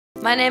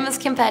My name is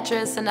Kim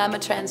Petras and I'm a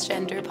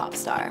transgender pop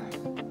star.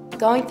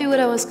 Going through what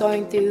I was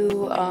going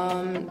through,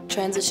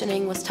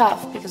 transitioning was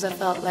tough because I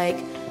felt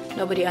like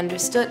nobody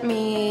understood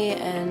me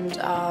and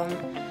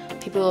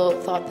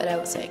people thought that I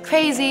was like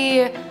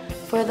crazy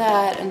for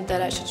that and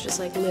that I should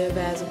just like live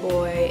as a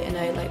boy, and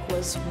I like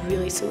was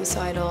really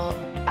suicidal.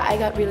 I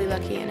got really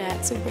lucky and I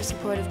had super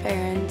supportive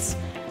parents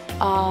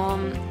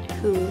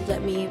who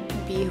let me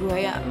be who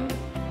I am.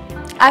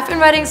 I've been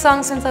writing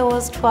songs since I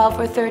was 12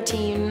 or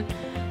 13.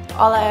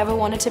 All I ever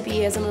wanted to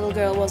be as a little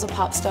girl was a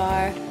pop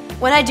star.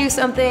 When I do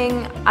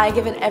something, I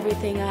give it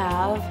everything I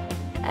have,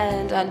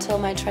 and until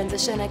my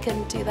transition I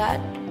couldn't do that,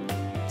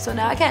 so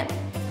now I can.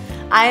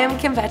 I am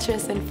Kim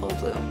Petras in full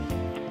bloom.